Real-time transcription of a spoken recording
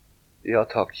Ja,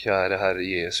 takk, kjære Herre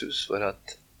Jesus, for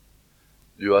at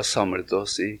du har samlet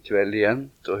oss i kveld igjen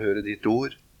til å høre ditt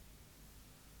ord.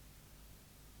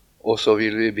 Og så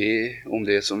vil vi be om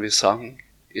det som vi sang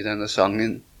i denne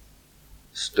sangen: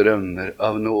 strømmer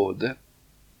av nåde,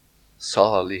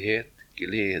 salighet,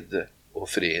 glede og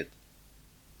fred.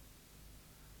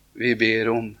 Vi ber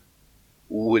om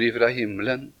ord ifra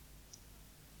himmelen.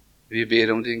 Vi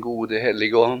ber om din gode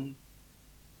hellige ånd.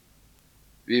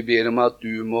 Vi ber om at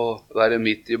du må være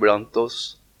midt iblant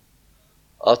oss,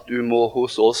 at du må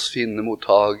hos oss finne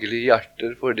mottagelige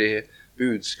hjerter for det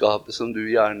budskapet som du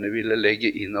gjerne ville legge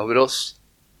inn over oss.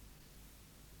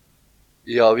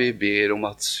 Ja, vi ber om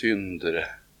at syndere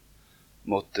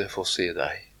måtte få se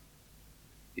deg.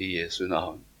 I Jesu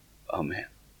navn. Amen.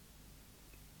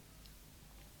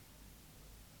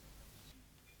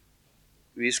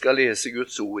 Vi skal lese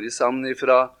Guds ord i sammen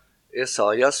fra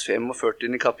Esaias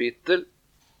 45. kapittel.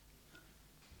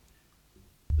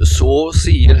 Så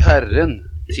sier Herren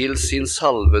til sin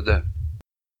salvede,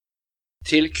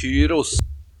 til Kyros,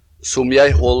 som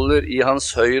jeg holder i hans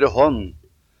høyre hånd,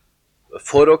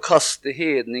 for å kaste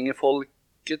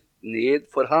hedningefolket ned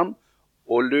for ham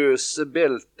og løse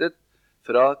beltet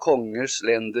fra kongers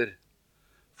lender,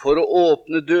 for å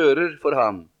åpne dører for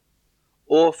ham,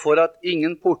 og for at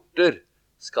ingen porter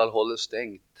skal holde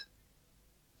stengt.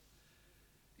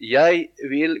 Jeg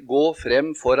vil gå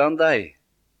frem foran deg,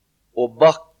 og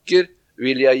bakker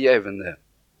vil jeg jevne.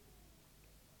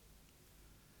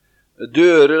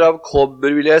 Dører av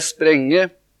kobber vil jeg sprenge,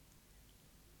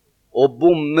 og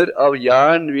bommer av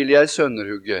jern vil jeg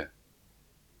sønderhugge.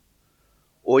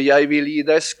 Og jeg vil gi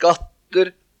deg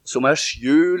skatter som er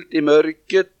skjult i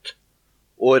mørket,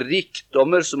 og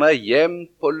rikdommer som er gjemt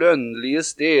på lønnlige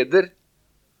steder,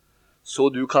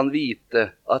 så du kan vite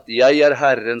at jeg er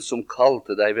Herren som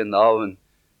kalte deg ved navn,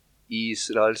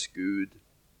 Israels Gud.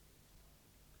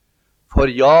 For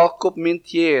Jakob min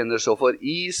tjener, så for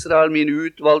Israel min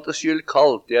utvalgte skyld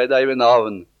kalte jeg deg ved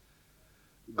navn.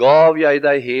 Gav jeg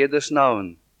deg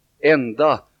hedersnavn,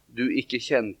 enda du ikke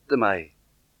kjente meg.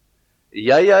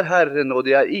 Jeg er Herren, og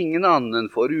det er ingen annen,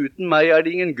 for uten meg er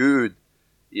det ingen Gud.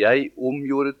 Jeg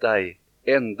omgjorde deg,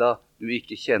 enda du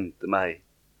ikke kjente meg.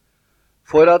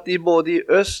 For at de både i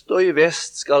øst og i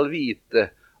vest skal vite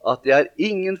at det er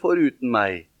ingen foruten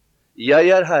meg.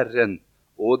 Jeg er Herren,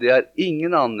 og det er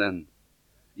ingen annen.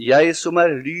 Jeg som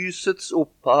er lysets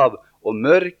opphav og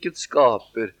mørkets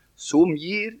skaper, som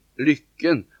gir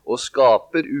lykken og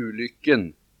skaper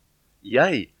ulykken.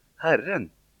 Jeg, Herren,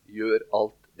 gjør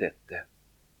alt dette.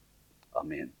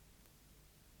 Amen.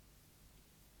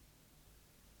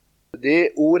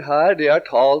 Det ord her, det er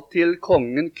talt til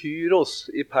kongen Kyros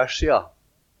i Persia.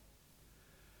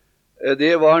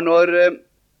 Det var når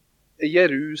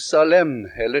Jerusalem,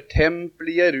 eller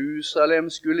tempelet Jerusalem,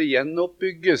 skulle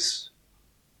gjenoppbygges.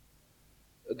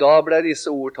 Da ble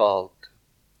disse ord talt.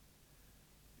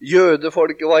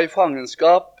 Jødefolket var i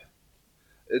fangenskap,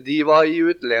 de var i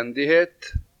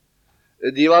utlendighet,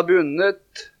 de var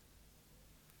bundet,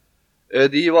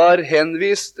 de var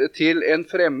henvist til en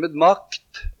fremmed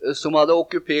makt som hadde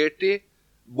okkupert de,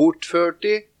 bortført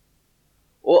de,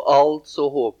 og alt så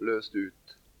håpløst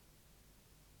ut.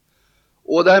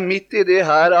 Og det er midt i det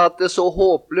her at det så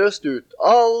håpløst ut,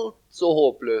 alt så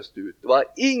håpløst ut. Det var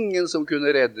ingen som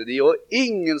kunne redde de, og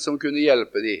ingen som kunne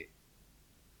hjelpe de.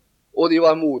 Og de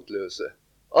var motløse,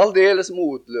 aldeles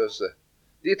motløse.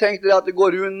 De tenkte at det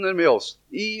går under med oss.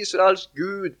 Israels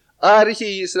Gud er ikke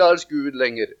Israels Gud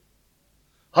lenger.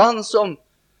 Han som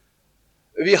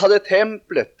vi hadde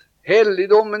templet,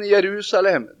 helligdommen i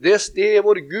Jerusalem, det sted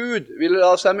hvor Gud ville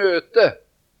la seg møte,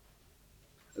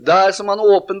 der som han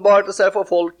åpenbarte seg for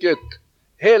folket,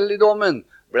 helligdommen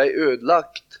ble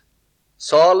ødelagt.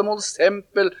 Salomons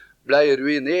tempel ble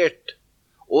ruinert,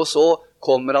 og så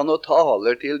kommer han og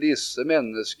taler til disse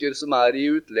mennesker som er i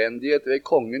utlendighet ved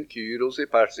kongen Kyros i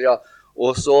Persia,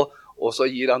 og så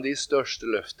gir han de største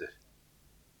løfter.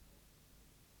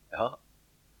 Ja,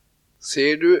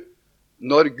 ser du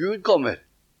når Gud kommer?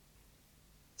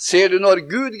 Ser du når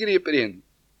Gud griper inn?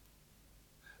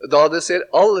 Da det ser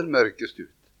aller mørkest ut.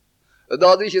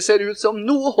 Da det ikke ser ut som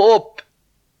noe håp.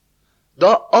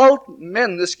 Da alt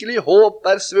menneskelig håp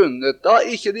er svunnet. Da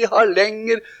ikke de har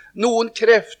lenger noen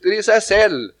krefter i seg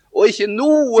selv, og ikke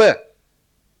noe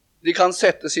de kan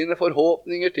sette sine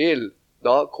forhåpninger til.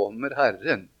 Da kommer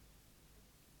Herren.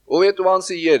 Og vet du hva han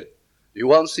sier?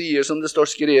 Jo, han sier som det står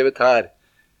skrevet her: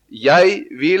 Jeg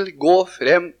vil gå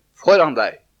frem foran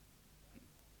deg.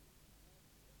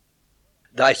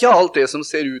 Det er ikke alt det som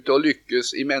ser ut til å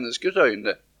lykkes i menneskers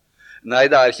øyne. Nei,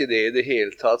 det er ikke det i det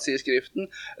hele tatt, sier Skriften.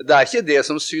 Det er ikke det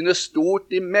som synes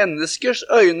stort i menneskers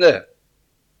øyne.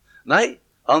 Nei,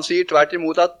 han sier tvert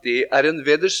imot at det er en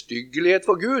vederstyggelighet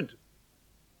for Gud.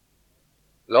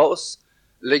 La oss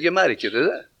legge merke til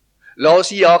det. La oss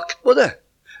gi akt på det.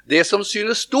 Det som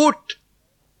synes stort,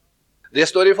 det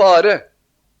står i fare.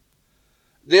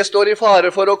 Det står i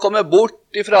fare for å komme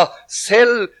bort ifra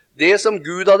selv det som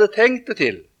Gud hadde tenkt det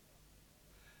til.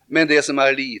 Men det som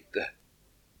er lite.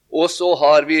 Og så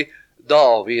har vi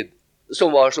David,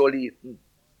 som var så liten.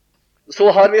 Så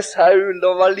har vi Saul,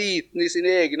 som var liten i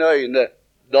sine egne øyne.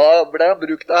 Da ble han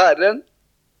brukt av Herren.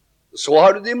 Så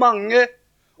har du de mange,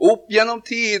 opp gjennom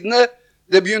tidene.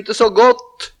 Det begynte så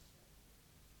godt,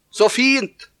 så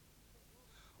fint.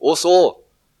 Og så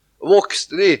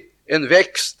vokste de en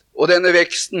vekst, og denne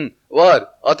veksten var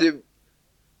at de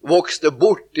vokste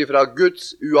bort ifra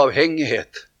Guds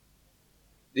uavhengighet.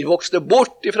 De vokste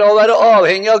bort ifra å være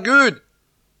avhengig av Gud.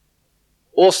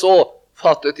 Og så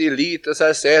fattet de lit til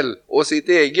seg selv og sitt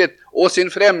eget, og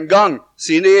sin fremgang,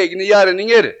 sine egne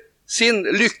gjerninger, sin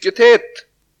lykkethet.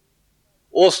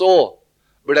 Og så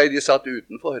ble de satt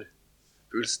utenfor,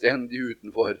 fullstendig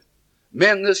utenfor.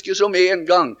 Mennesker som en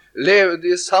gang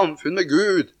levde i samfunn med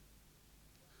Gud,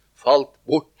 falt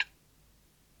bort.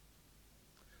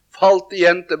 Falt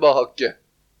igjen tilbake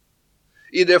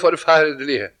i det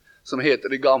forferdelige som heter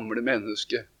det gamle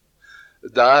mennesket.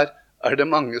 Der er det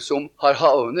mange som har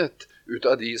havnet ut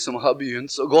av de som har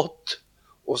begynt så godt,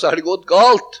 og så er det gått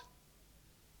galt.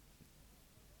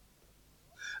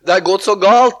 Det er gått så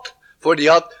galt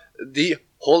fordi at de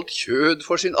holdt kjød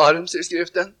for sin arm, sier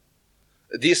Skriften.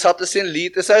 De satte sin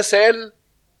lit til seg selv.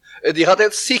 De hadde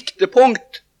et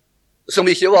siktepunkt som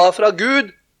ikke var fra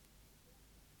Gud.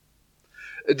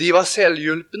 De var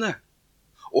selvhjulpende,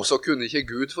 og så kunne ikke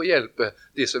Gud få hjelpe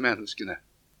disse menneskene.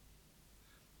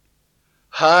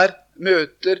 Her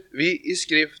møter vi i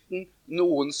Skriften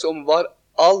noen som var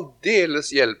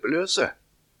aldeles hjelpeløse.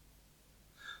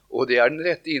 Og det er den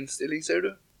rette innstilling, ser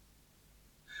du.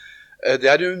 Det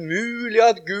er umulig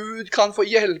at Gud kan få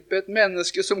hjelpe et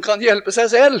menneske som kan hjelpe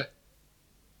seg selv,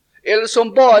 eller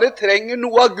som bare trenger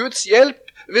noe av Guds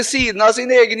hjelp ved siden av sin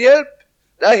egen hjelp.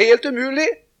 Det er helt umulig.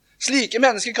 Slike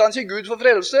mennesker kan ikke Gud få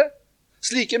frelse.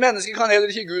 Slike mennesker kan heller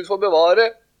ikke Gud få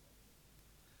bevare.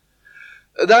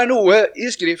 Det er noe i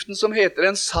Skriften som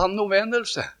heter en sann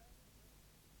omvendelse.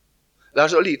 Det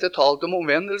er så lite talt om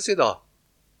omvendelse i dag.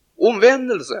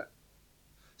 Omvendelse.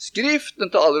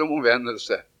 Skriften taler om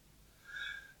omvendelse.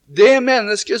 Det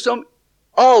menneske som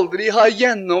aldri har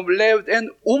gjennomlevd en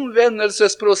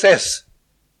omvendelsesprosess,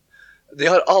 det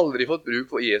har aldri fått bruk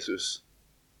for Jesus.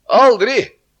 Aldri!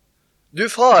 Du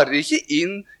farer ikke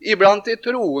inn iblant de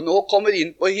troende og kommer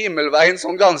inn på himmelveien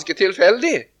som ganske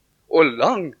tilfeldig, og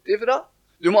langt ifra.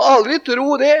 Du må aldri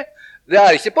tro det. Det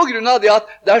er ikke på grunn av det at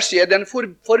det har skjedd en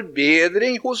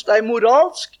forbedring hos deg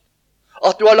moralsk,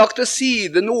 at du har lagt til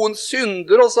side noen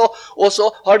synder, og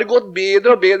så har det gått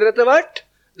bedre og bedre etter hvert.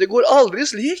 Det går aldri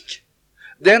slik.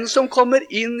 Den som kommer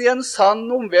inn i en sann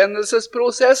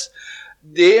omvendelsesprosess,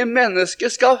 det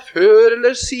mennesket skal før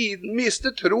eller siden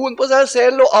miste troen på seg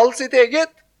selv og alt sitt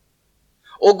eget.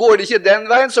 Og går det ikke den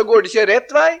veien, så går det ikke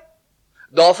rett vei.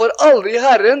 Da får aldri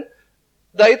Herren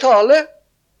deg tale.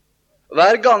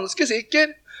 Vær ganske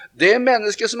sikker. Det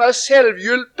mennesket som er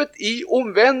selvhjulpet i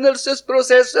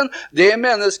omvendelsesprosessen, det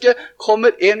mennesket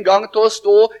kommer en gang til å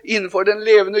stå innenfor den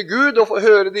levende Gud og få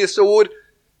høre disse ord: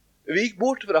 Vik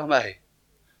bort fra meg,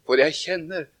 for jeg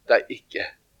kjenner deg ikke.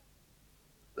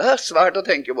 Det er svært å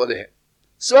tenke på det.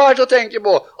 Svært å tenke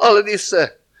på alle disse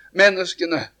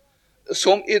menneskene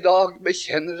som i dag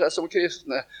bekjenner seg som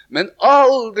kristne, men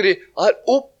aldri har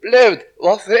opplevd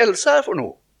hva frelse er for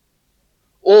noe.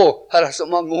 Og her er så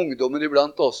mange ungdommer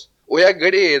iblant oss, og jeg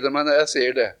gleder meg når jeg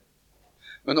ser det.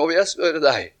 Men nå vil jeg spørre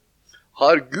deg,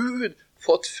 har Gud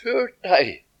fått ført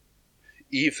deg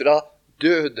ifra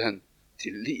døden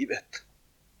til livet?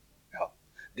 Ja,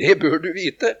 det bør du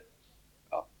vite.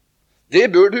 Ja, det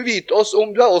bør du vite oss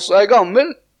om du også er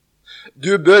gammel.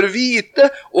 Du bør vite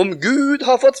om Gud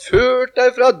har fått ført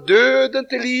deg fra døden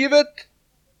til livet.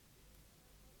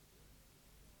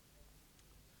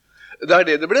 Det er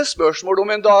det ble spørsmål om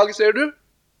en dag, ser du.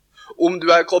 Om du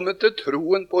er kommet til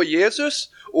troen på Jesus,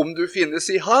 om du finnes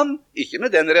i ham, ikke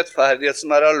med den rettferdighet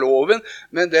som er av loven,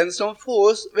 men den som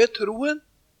fås ved troen.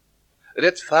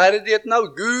 Rettferdigheten av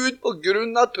Gud på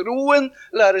grunn av troen,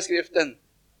 lærer Skriften.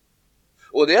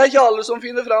 Og det er ikke alle som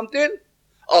finner fram til.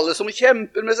 Alle som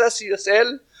kjemper med seg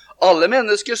selv, alle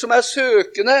mennesker som er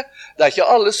søkende. Det er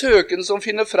ikke alle søkende som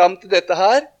finner fram til dette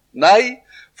her. Nei,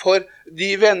 for de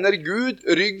vender Gud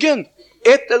ryggen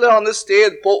et eller annet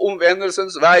sted på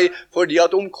omvendelsens vei, fordi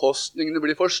at omkostningene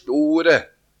blir for store,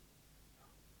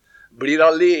 blir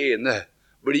alene,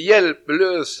 blir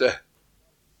hjelpeløse,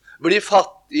 blir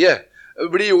fattige,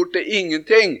 blir gjort til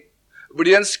ingenting,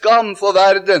 blir en skam for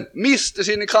verden, mister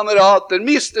sine kamerater,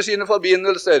 mister sine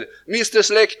forbindelser, mister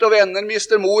slekt og venner,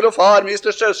 mister mor og far,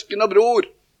 mister søsken og bror.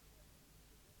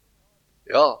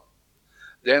 Ja,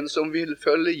 den som vil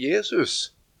følge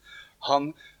Jesus,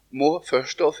 han må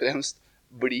først og fremst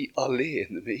bli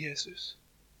alene med Jesus.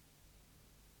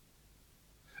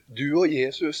 Du og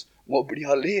Jesus må bli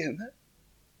alene.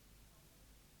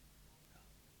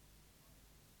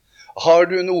 Har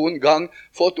du noen gang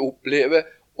fått oppleve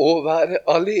å være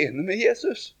alene med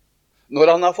Jesus,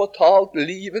 når han har fortalt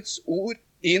livets ord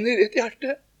inn i ditt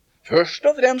hjerte? Først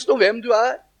og fremst om hvem du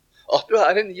er, at du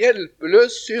er en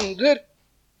hjelpeløs synder,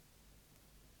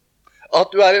 at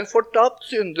du er en fortapt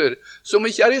synder, som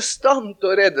ikke er i stand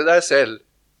til å redde deg selv,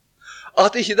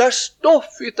 at ikke det er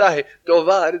stoff i deg til å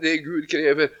være det Gud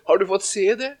krever. Har du fått se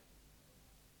det?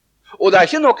 Og det er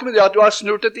ikke nok med det at du har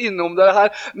snurtet innom det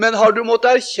her, men har du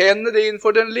måttet erkjenne det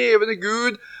innenfor den levende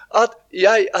Gud, at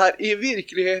jeg er i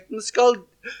virkeligheten, skal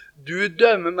du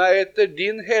dømme meg etter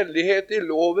din hellighet i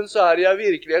loven, så er jeg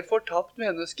virkelig et fortapt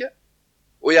menneske,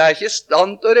 og jeg er ikke i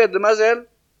stand til å redde meg selv.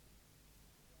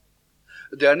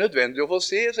 Det er nødvendig å få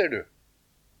se, ser du.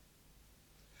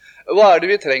 Hva er det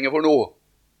vi trenger for noe?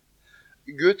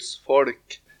 Guds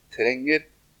folk trenger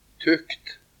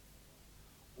tukt,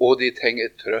 og de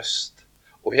trenger trøst.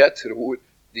 Og jeg tror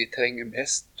de trenger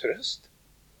mest trøst.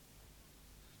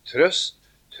 Trøst,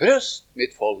 trøst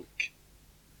mitt folk,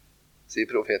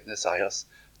 sier profeten Esaias.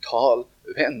 Tal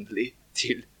vennlig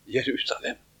til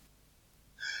Jerusalem.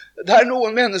 Det er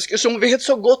noen mennesker som vet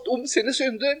så godt om sine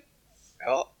synder.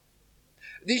 Ja,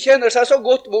 de kjenner seg så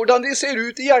godt hvordan de ser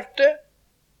ut i hjertet.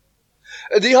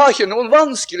 De har ikke noen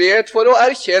vanskelighet for å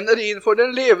erkjenne det innenfor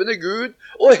den levende Gud,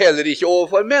 og heller ikke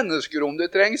overfor mennesker om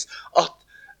det trengs, at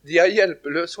de er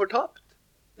hjelpeløst fortapt.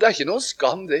 Det er ikke noen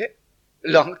skam det,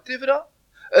 langt ifra.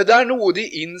 Det er noe de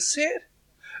innser.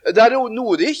 Det er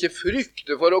noe de ikke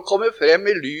frykter for å komme frem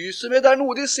i lyset med, det er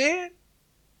noe de ser.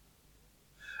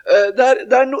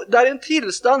 Det er en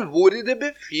tilstand hvor de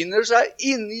befinner seg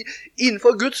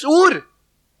innenfor Guds ord.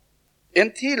 En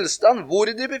tilstand hvor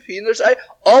de befinner seg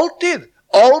alltid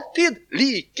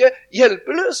like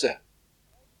hjelpeløse.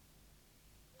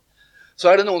 Så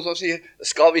er det noen som sier,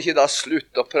 skal vi ikke da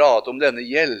slutte å prate om denne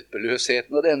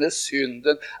hjelpeløsheten og denne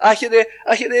synden? Er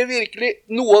ikke det virkelig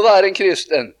noe å være en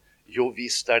kristen? Jo,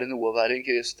 visst er det noe å være en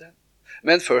kristen.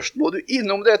 Men først må du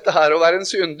innom dette her og være en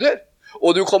synder,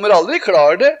 og du kommer aldri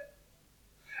klar det.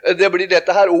 Det blir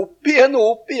dette her opp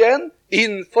igjen,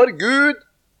 innenfor Gud.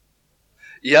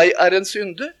 Jeg er en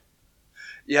synder.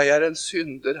 Jeg er en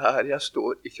synder her jeg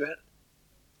står i kveld.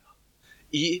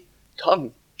 I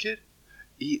tanker,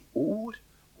 i ord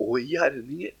og i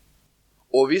gjerninger.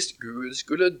 Og hvis Gud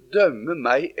skulle dømme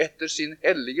meg etter sin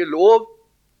hellige lov,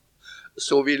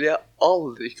 så ville jeg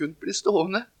aldri kunne bli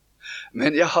stående.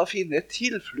 Men jeg har funnet et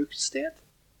tilfluktssted.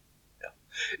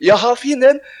 Jeg har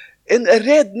funnet en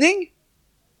redning.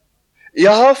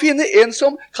 Jeg har funnet en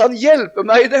som kan hjelpe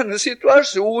meg i denne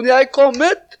situasjonen jeg er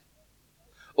kommet.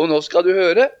 Og nå skal du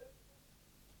høre.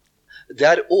 Det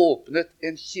er åpnet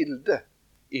en kilde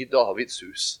i Davids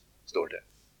hus, står det.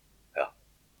 Ja.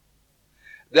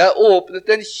 Det er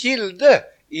åpnet en kilde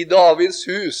i Davids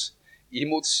hus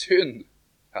imot synd.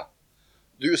 Ja.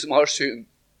 Du som har synd.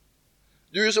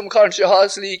 Du som kanskje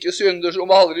har slike synder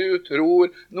som aldri du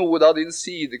tror noe av din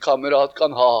sidekamerat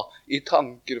kan ha, i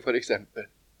tanker for eksempel.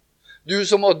 Du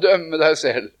som må dømme deg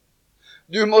selv.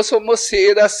 Du som må se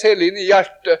deg selv inn i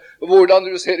hjertet, hvordan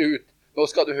du ser ut. Nå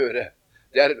skal du høre.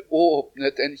 Det er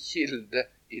åpnet en kilde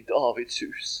i Davids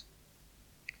hus.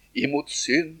 Imot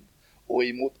synd og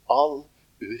imot all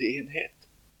urenhet.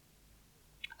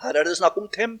 Her er det snakk om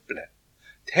tempelet.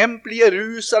 Tempelet i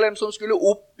Jerusalem som skulle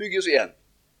oppbygges igjen.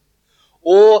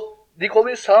 Og de kom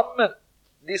sammen,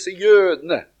 disse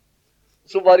jødene,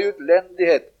 som var i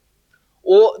utlendighet.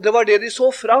 Og det var det de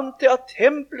så frem til, at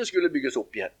tempelet skulle bygges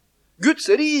opp igjen. Guds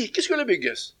rike skulle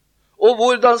bygges. Og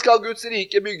hvordan skal Guds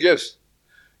rike bygges?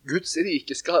 Guds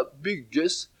rike skal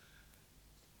bygges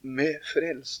med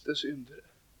frelste syndere.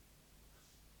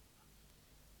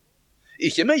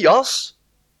 Ikke med jazz,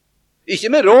 ikke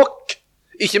med rock,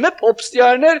 ikke med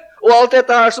popstjerner og alt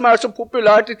dette her som er så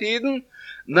populært i tiden.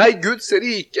 Nei, Guds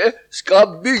rike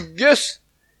skal bygges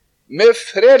med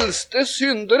frelste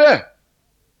syndere,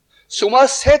 som har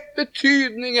sett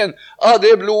betydningen av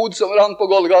det blod som rant på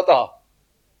Golgata,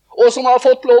 og som har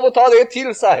fått lov å ta det til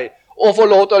seg, og få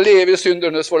lov til å leve i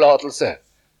syndernes forlatelse.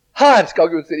 Her skal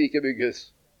Guds rike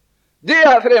bygges. Det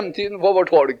er fremtiden for vårt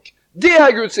folk. Det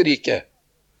er Guds rike.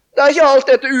 Det er ikke alt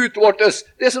dette utvortes,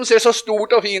 det som ser så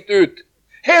stort og fint ut.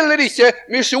 Heller ikke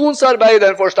misjonsarbeid i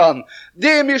den forstand.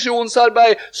 Det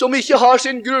misjonsarbeid som ikke har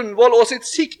sin grunnvoll og sitt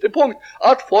siktepunkt,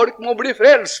 at folk må bli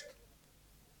frelst,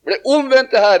 bli omvendt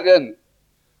til Herren,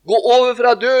 gå over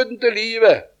fra døden til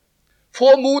livet,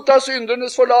 få motta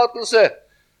syndernes forlatelse,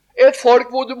 et folk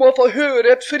hvor du må få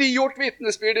høre et frigjort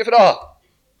vitnesbyrd ifra.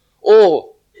 Å,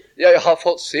 jeg har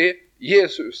fått se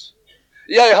Jesus.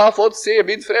 Jeg har fått se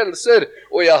min frelser,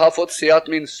 og jeg har fått se at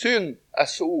min synd er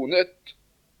sonet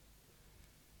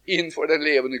innenfor den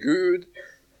levende Gud.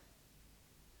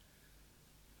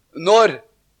 Når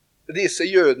disse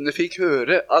jødene fikk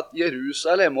høre at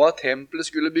Jerusalem og at tempelet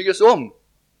skulle bygges om,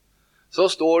 så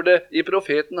står det i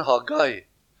profeten Haggai,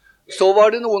 så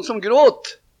var det noen som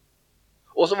gråt,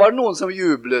 og så var det noen som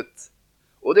jublet.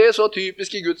 Og det er så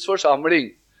typisk i Guds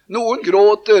forsamling. Noen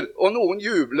gråter, og noen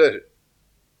jubler.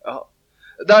 Ja.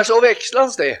 Det er så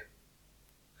vekslende det.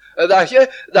 Det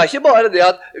er ikke bare det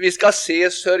at vi skal se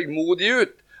sørgmodig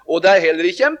ut, og det er heller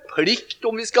ikke en plikt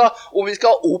om vi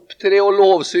skal opptre og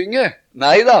lovsynge.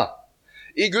 Neida.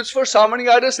 I Guds forsamling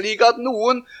er det slik at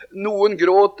noen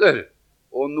gråter,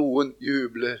 og noen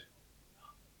jubler.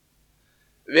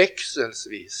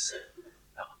 Vekselsvis.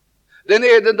 Ja. Den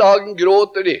ene dagen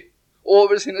gråter de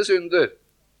over sine synder.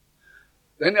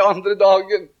 Den andre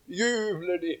dagen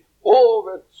jubler de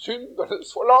over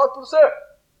syndernes forlatelse.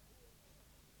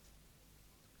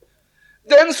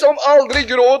 Den som aldri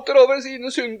gråter over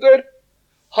sine synder,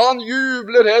 han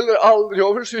jubler heller aldri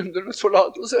over syndernes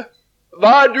forlatelse.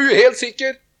 Vær du helt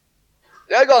sikker.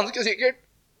 Det er ganske sikkert.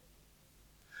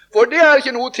 For det er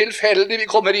ikke noe tilfeldig vi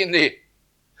kommer inn i.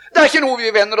 Det er ikke noe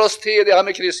vi venner oss til, det her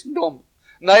med kristendom.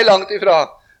 Nei, langt ifra.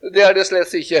 Det er det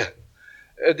slett ikke.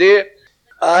 Det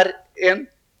er en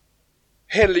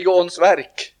hellige ånds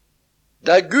verk.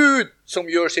 Det er Gud som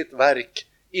gjør sitt verk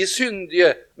i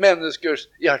syndige menneskers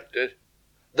hjerter.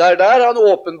 Det er der han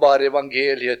åpenbarer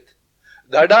evangeliet.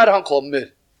 Det er der han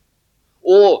kommer.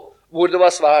 Og hvor det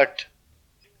var svært.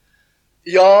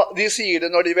 Ja, de sier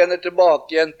det når de vender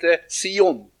tilbake igjen til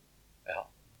Sion. Ja.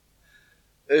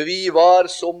 Vi var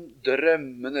som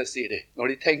drømmene, sier de,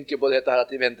 når de tenker på dette her,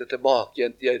 at de vendte tilbake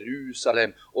igjen til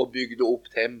Jerusalem og bygde opp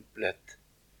templet.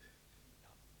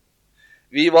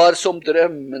 Vi var som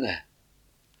drømmene.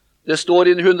 Det står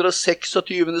i den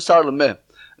 126. salme,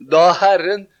 da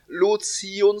Herren lot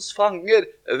Sions fanger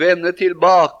vende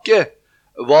tilbake,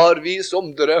 var vi som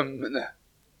drømmene.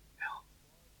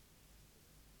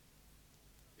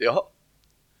 Ja,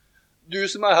 du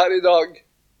som er her i dag,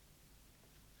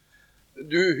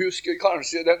 du husker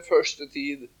kanskje den første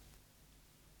tid,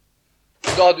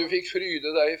 da du fikk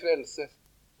fryde deg i frelse.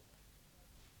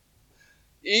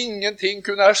 Ingenting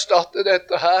kunne erstatte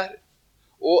dette her,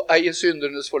 og eie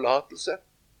syndernes forlatelse.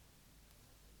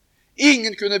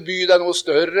 Ingen kunne by deg noe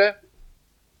større.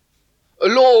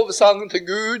 Lovsangen til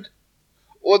Gud,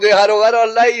 og det her å være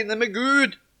alene med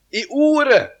Gud, i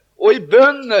ordet og i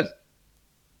bønnen,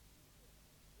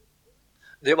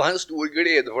 det var en stor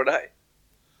glede for deg.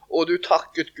 Og du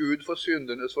takket Gud for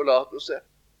syndernes forlatelse.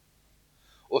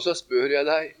 Og så spør jeg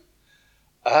deg,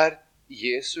 er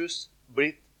Jesus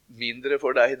blitt mindre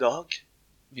for deg i dag?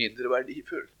 Mindre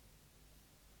verdifull?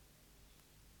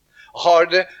 Har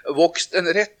det vokst en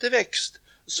rette vekst,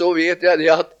 så vet jeg det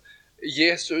at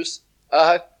Jesus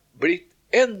er blitt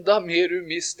enda mer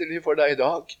umistelig for deg i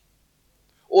dag.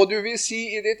 Og du vil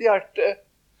si i ditt hjerte,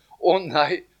 å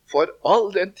nei, for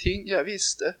all den ting jeg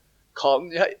visste, kan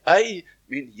jeg ei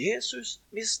min Jesus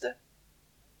miste.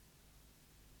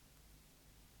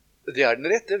 Det er den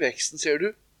rette veksten, ser du,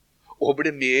 å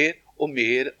bli mer og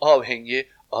mer avhengig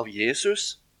av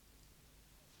Jesus.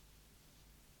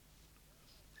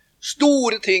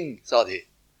 Store ting, sa de,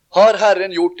 har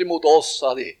Herren gjort imot oss,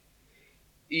 sa de,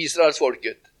 Israels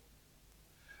folket.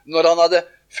 Når han hadde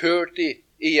ført de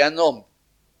igjennom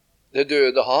det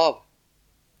døde hav,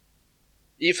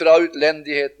 ifra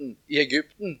utlendigheten i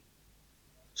Egypten.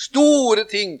 Store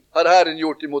ting har Herren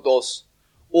gjort imot oss,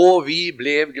 og vi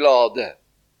blev glade.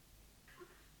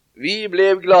 Vi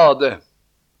blev glade.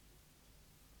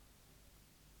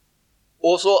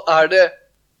 Og så er det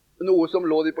noe som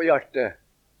lå de på hjertet.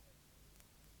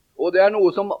 Og det er noe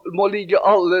som må ligge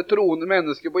alle troende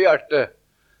mennesker på hjertet.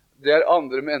 Det er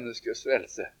andre menneskers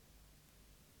frelse.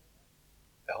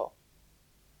 Ja,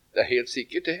 det er helt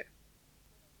sikkert det.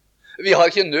 Vi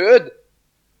har ikke nød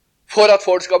for at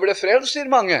folk skal bli frelst, sier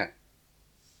mange.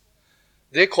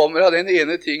 Det kommer av den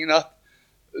ene tingen at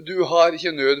du har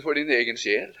ikke nød for din egen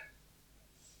sjel.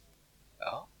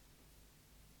 Ja.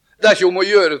 Det ikke om å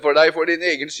gjøre for deg for din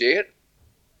egen sjel.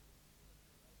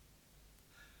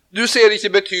 Du ser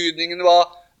ikke betydningen hva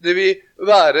det vil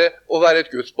være å være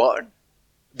et Guds barn.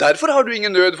 Derfor har du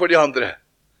ingen nød for de andre.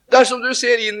 Dersom du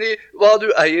ser inn i hva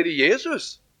du eier i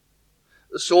Jesus,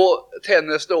 så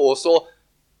tennes det også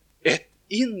et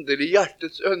inderlig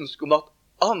hjertets ønske om at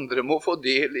andre må få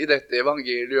del i dette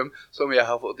evangelium som jeg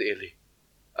har fått del i.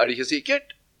 Er det ikke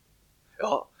sikkert?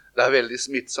 Ja, det er veldig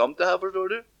smittsomt det her, forstår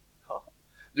du. Ja.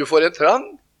 Du får en trang.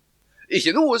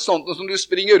 Ikke noe sånt som du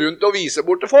springer rundt og viser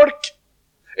bort til folk.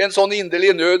 En sånn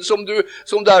inderlig nød som det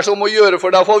er som å gjøre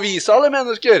for deg for å vise alle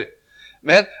mennesker.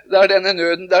 Men det er denne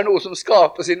nøden, det er noe som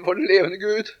skapes innenfor den levende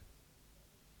Gud.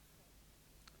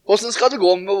 Hvordan skal det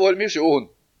gå med vår misjon?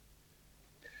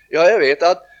 Ja,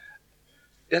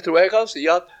 jeg tror jeg kan si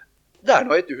at det er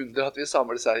nå et under at vi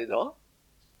samles her i dag.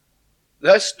 Det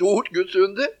er et stort Guds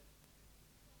under.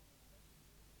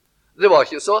 Det var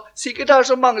ikke så sikkert det er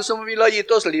så mange som ville ha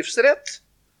gitt oss livsrett.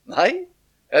 Nei,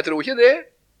 jeg tror ikke det.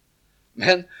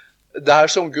 Men der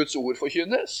som Guds ord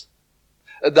forkynnes,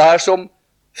 der som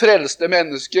frelste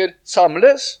mennesker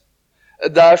samles,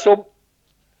 der som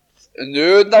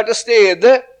nøden er til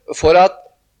stede for at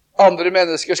andre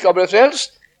mennesker skal bli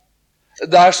frelst,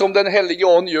 der som den hellige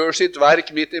ånd gjør sitt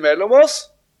verk midt imellom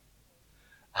oss,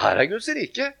 her er Guds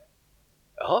rike.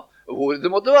 Ja, hvor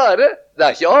det måtte være. Det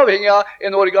er ikke avhengig av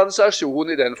en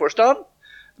organisasjon i den forstand,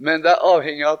 men det er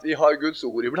avhengig av at vi har Guds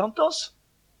ord iblant oss,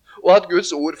 og at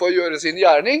Guds ord får gjøre sin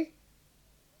gjerning.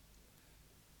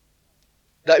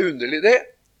 Det er underlig det.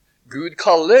 Gud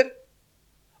kaller,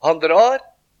 han drar,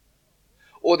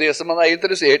 og det som han er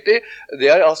interessert i, det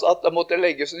er altså at det måtte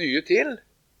legges nye til.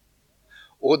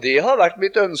 Og det har vært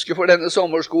mitt ønske for denne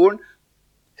sommerskolen.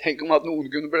 Tenk om at noen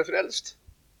kunne bli frelst.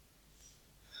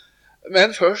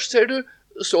 Men først, ser du,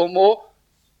 så må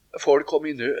folk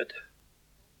komme i nød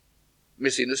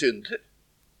med sine synder.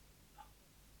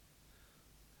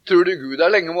 Tror du Gud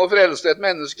er lenge om å frelse et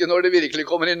menneske når det virkelig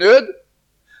kommer i nød?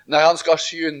 Nei, han skal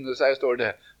skynde seg, står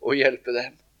det, og hjelpe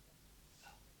dem.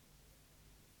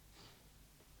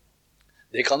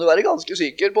 Det kan du være ganske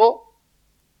sikker på.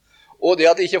 Og det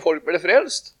at ikke folk blir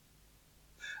frelst,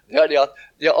 det er det at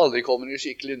de aldri kommer i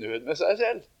skikkelig nød med seg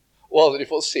selv, og aldri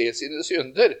får se sine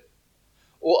synder,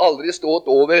 og aldri stått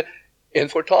over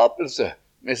en fortapelse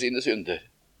med sine synder.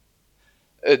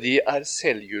 De er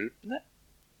selvhjulpne,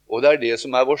 og det er det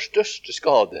som er vår største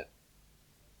skade.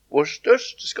 Vår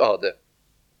største skade.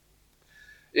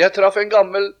 Jeg traff en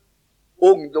gammel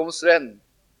ungdomsvenn,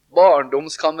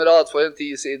 barndomskamerat for en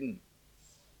tid siden.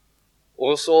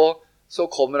 Og så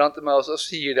kommer han til meg og så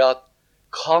sier det at,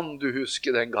 kan du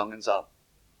huske den gangen, sa han.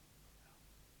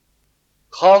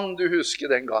 Kan du huske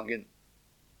den gangen?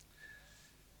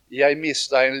 Jeg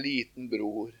mistet en liten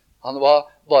bror. Han var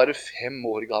bare 5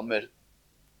 år gammel.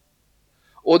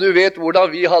 Og du vet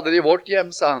hvordan vi hadde det i vårt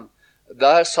hjem, sa han.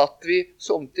 Der satt vi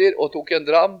somtider og tok en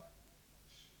dram.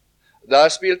 Der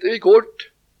spilte vi kort,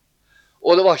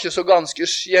 og det var ikke så ganske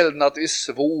sjelden at vi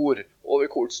svor over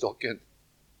kortstokken.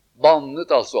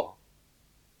 Bannet altså.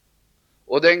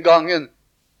 Og den gangen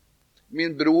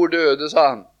min bror døde, sa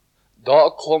han, da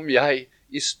kom jeg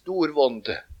i stor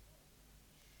vonde.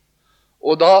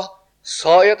 Og da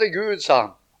sa jeg til Gud, sa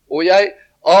han, og jeg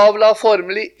avla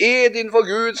formelig ed innenfor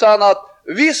Gud, sa han, at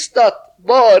hvis at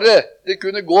bare det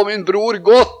kunne gå min bror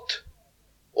godt,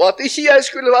 og at ikke jeg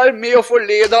skulle være med og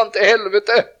forlede han til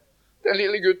helvete, den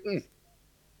lille gutten.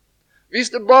 Hvis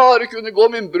det bare kunne gå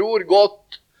min bror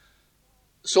godt,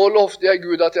 så lovte jeg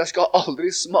Gud at jeg skal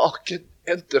aldri smake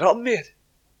en dram mer.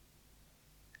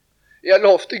 Jeg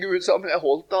lovte Gud, sa han, men jeg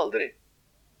holdt aldri.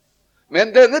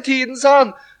 Men denne tiden, sa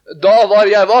han, da var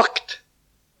jeg vakt.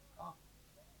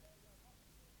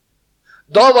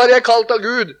 Da var jeg kalt av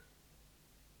Gud.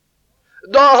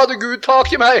 Da hadde Gud tak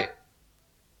i meg.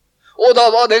 Og da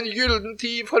var det en gylden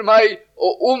tid for meg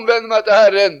å omvende meg til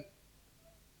Herren.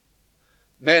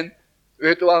 Men,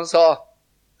 vet du hva han sa?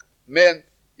 Men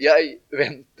jeg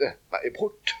vendte meg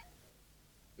bort.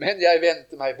 Men jeg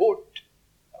vendte meg bort.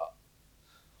 Ja.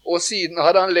 Og siden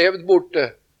har han levd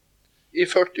borte i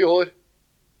 40 år.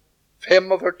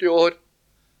 45 år.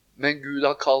 Men Gud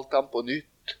har kalt ham på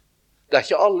nytt. Det er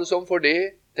ikke alle som får det,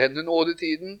 denne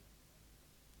nådetiden.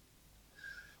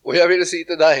 Og jeg vil si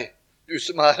til deg, du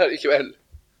som er her i kveld,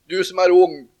 du som er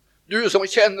ung, du som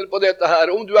kjenner på dette her,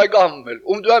 om du er gammel,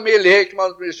 om du er med i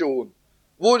Lekmannsmisjonen,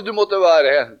 hvor du måtte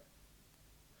være hen.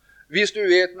 Hvis du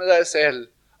vet med deg selv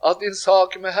at din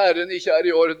sak med Herren ikke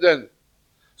er i orden,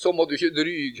 så må du ikke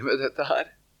dryge med dette her.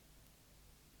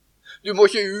 Du må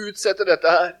ikke utsette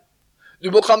dette her. Du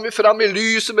må komme fram i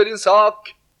lyset med din sak.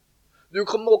 Du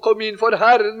må komme inn for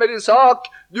Herren med din sak.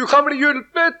 Du kan bli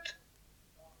hjulpet.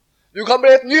 Du kan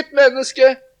bli et nytt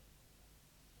menneske.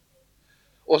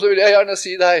 Og så vil jeg gjerne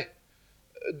si deg,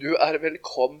 du er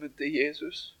velkommen til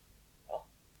Jesus. Ja.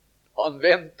 Han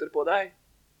venter på deg.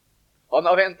 Han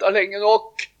har ventet lenge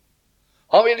nok.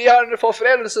 Han vil gjerne få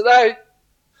frelse deg.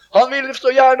 Han vil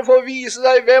så gjerne få vise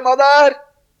deg hvem han er.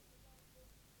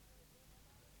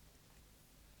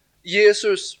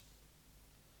 Jesus,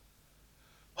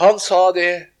 han sa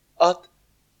det at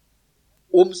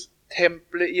om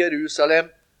tempelet i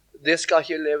Jerusalem, det skal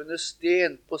ikke levne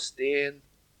sten på sten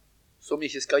som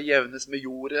ikke skal jevnes med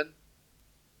jorden.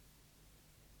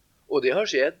 Og det har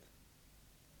skjedd.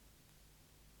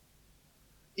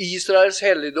 Israels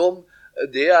helligdom,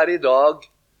 det er i dag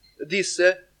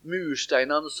disse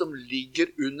mursteinene som ligger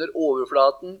under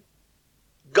overflaten.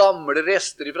 Gamle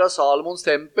rester fra Salomons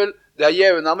tempel, det er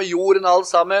jevnet med jorden alt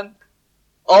sammen.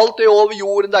 Alt er over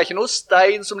jorden, det er ikke noe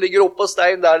stein som ligger oppå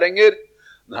stein der lenger.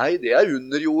 Nei, det er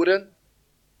under jorden.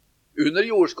 Under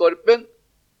jordskorpen.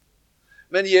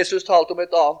 Men Jesus talte om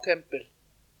et annet tempel.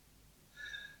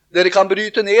 Dere kan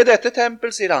bryte ned dette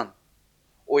tempel, sier han,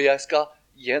 og jeg skal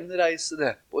gjenreise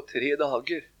det på 3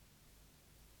 dager.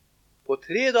 På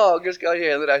 3 dager skal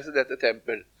jeg gjenreise dette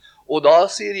tempel. Og da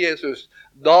sier Jesus,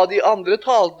 da de andre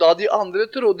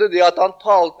trodde det at han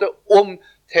talte om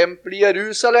tempelet i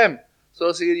Jerusalem,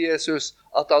 så sier Jesus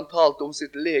at han talte om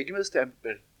sitt legemes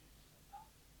tempel.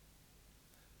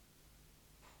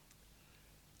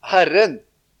 Herren,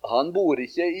 han bor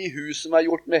ikke i hus som er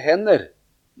gjort med hender.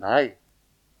 Nei.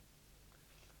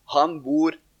 Han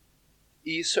bor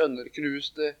i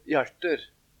sønderknuste hjerter.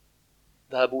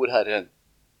 Der bor Herren.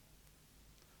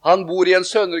 Han bor i en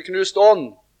sønderknust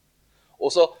ånd.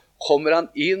 Og så kommer han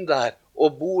inn der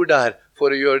og bor der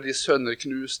for å gjøre de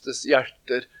sønderknustes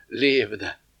hjerter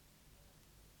levende.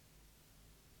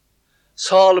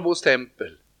 Salomos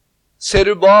tempel,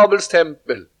 Serubabels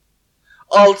tempel,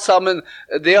 alt sammen,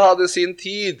 det hadde sin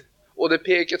tid, og det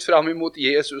peket fram imot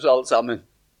Jesus alt sammen.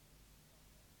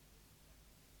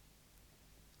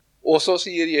 Og så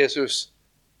sier Jesus,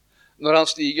 når han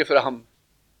stiger fram,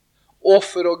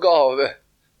 offer og gave,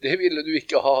 det ville du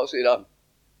ikke ha, sier han.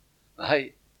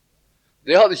 Nei,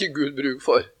 det hadde ikke Gud bruk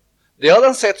for. Det hadde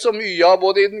han sett så mye av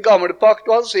både i den gamle pakt,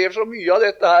 og han ser så mye av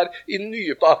dette her i den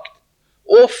nye pakt.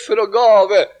 Offer og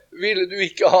gave ville du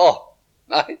ikke ha.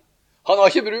 Nei, han har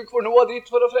ikke bruk for noe av ditt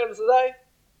for å frelse deg.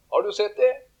 Har du sett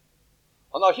det?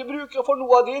 Han har ikke bruk for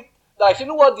noe av ditt. Det er ikke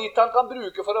noe av ditt han kan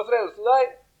bruke for å frelse deg.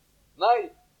 Nei,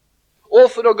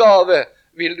 offer og gave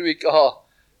vil du ikke ha,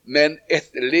 men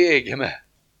et legeme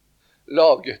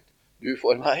laget du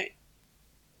for meg.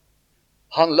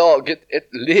 Han laget et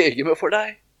legeme for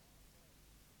deg.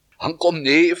 Han kom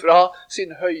ned fra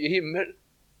sin høye himmel,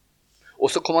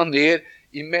 og så kom han ned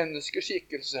i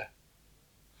menneskeskikkelse.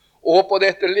 Og på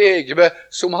dette legeme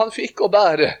som han fikk å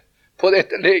bære, på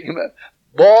dette legeme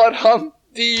bar han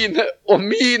dine og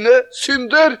mine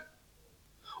synder.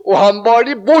 Og han bar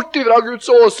de bort fra Guds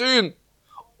åsyn.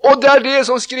 Og det er det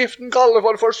som Skriften kaller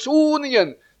for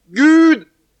forsoningen. Gud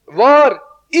var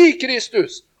i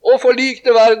Kristus og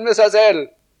forlikte verden med seg selv.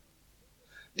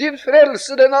 Din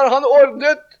frelse, den har han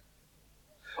ordnet.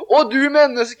 Og du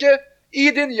menneske, i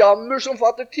din jammer som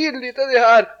fatter tillit til det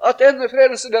her, at denne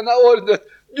frelse, den er ordnet.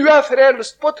 Du er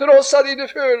frelst på tross av dine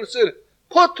følelser,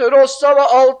 på tross av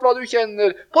alt hva du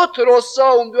kjenner, på tross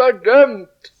av om du er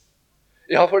dømt.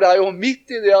 Ja, for det er jo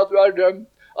midt i det at du er dømt,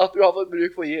 at du har fått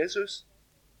bruk for Jesus.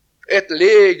 Et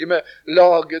legeme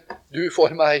laget du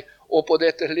for meg, og på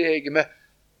dette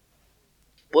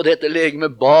legeme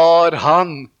bar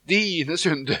han dine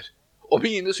synder og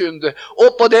mine synder.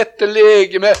 Og på dette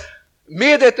legeme,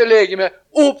 med dette legeme,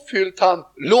 oppfylte han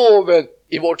loven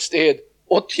i vårt sted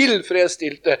og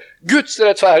tilfredsstilte Guds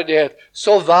rettferdighet.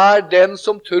 Så hver den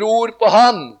som tror på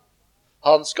han,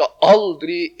 han skal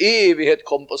aldri i evighet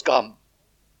komme på skam.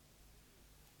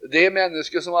 Det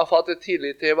mennesket som har fattet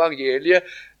tillit til evangeliet,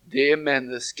 det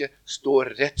mennesket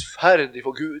står rettferdig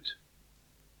for Gud.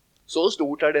 Så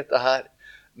stort er dette her,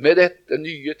 med dette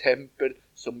nye tempel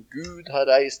som Gud har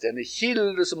reist, denne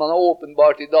kilde som han har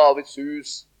åpenbart i Davids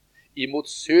hus, imot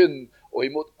synd og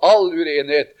imot all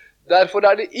urenhet. Derfor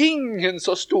er det ingen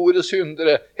så store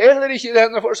syndere, heller ikke i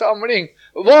denne forsamling.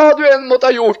 Hva du enn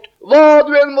måtte ha gjort, hva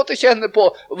du enn måtte kjenne på,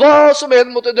 hva som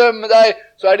enn måtte dømme deg,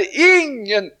 så er det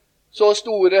ingen så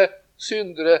store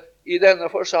syndere i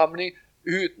denne forsamling,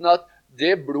 uten at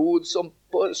det blod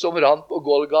som rant på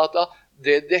Golgata,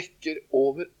 det dekker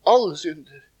over alle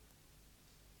synder.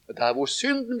 Der hvor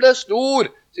synden ble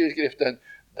stor, sier Skriften,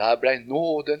 der ble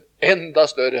nåden enda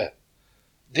større.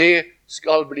 Det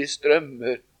skal bli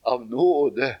strømmer av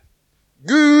nåde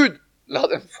Gud, la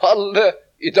dem falle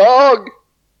i dag.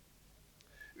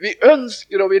 Vi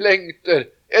ønsker og vi lengter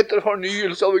etter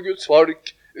fornyelse over Guds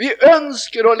folk. Vi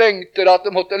ønsker og lengter at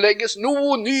det måtte legges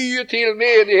noe nye til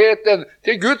menigheten,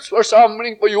 til Guds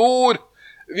forsamling på jord.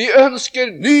 Vi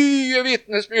ønsker nye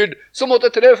vitnesbyrd som måtte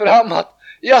tre fram at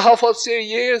jeg har fått se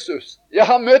Jesus, jeg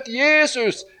har møtt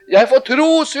Jesus, jeg får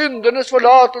tro syndenes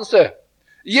forlatelse.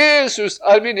 Jesus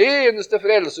er min eneste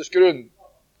frelsesgrunn.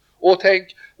 Og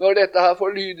tenk, når dette her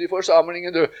får lyd i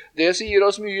forsamlingen, det sier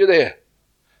oss mye det.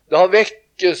 Da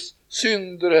vekkes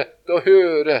syndere til å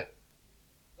høre.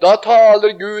 Da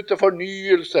taler Gud til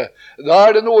fornyelse. Da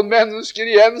er det noen mennesker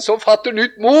igjen som fatter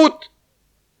nytt mot.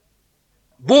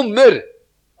 Bommer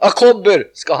av kobber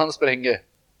skal han sprenge.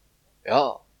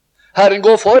 Ja, Herren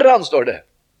går foran, står det.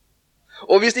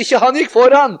 Og hvis ikke han gikk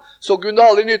foran, så kunne det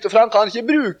aldri nytte, for han kan ikke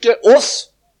bruke oss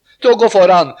til å gå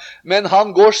foran. Men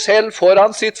han går selv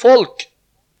foran sitt folk,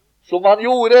 som han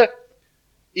gjorde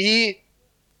i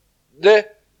det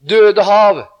døde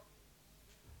hav.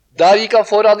 Der gikk han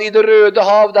foran i det røde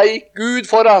hav, der gikk Gud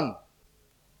foran.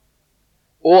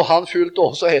 Og han fulgte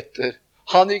også etter.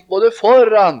 Han gikk både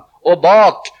foran og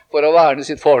bak for å verne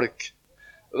sitt folk.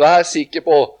 Vær sikker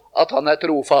på at han er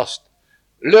trofast.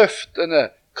 Løftene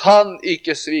kan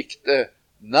ikke svikte.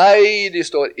 Nei, de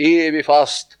står evig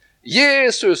fast.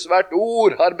 Jesus, hvert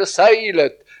ord, har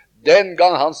beseglet den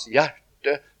gang hans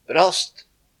hjerte brast.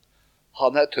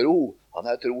 Han er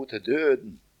tro til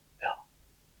døden.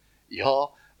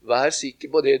 Ja, vær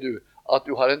sikker på det at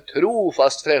du har en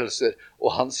trofast frelser,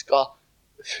 og han skal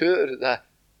føre deg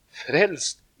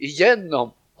frelst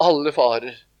igjennom alle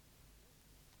farer.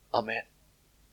 Amen.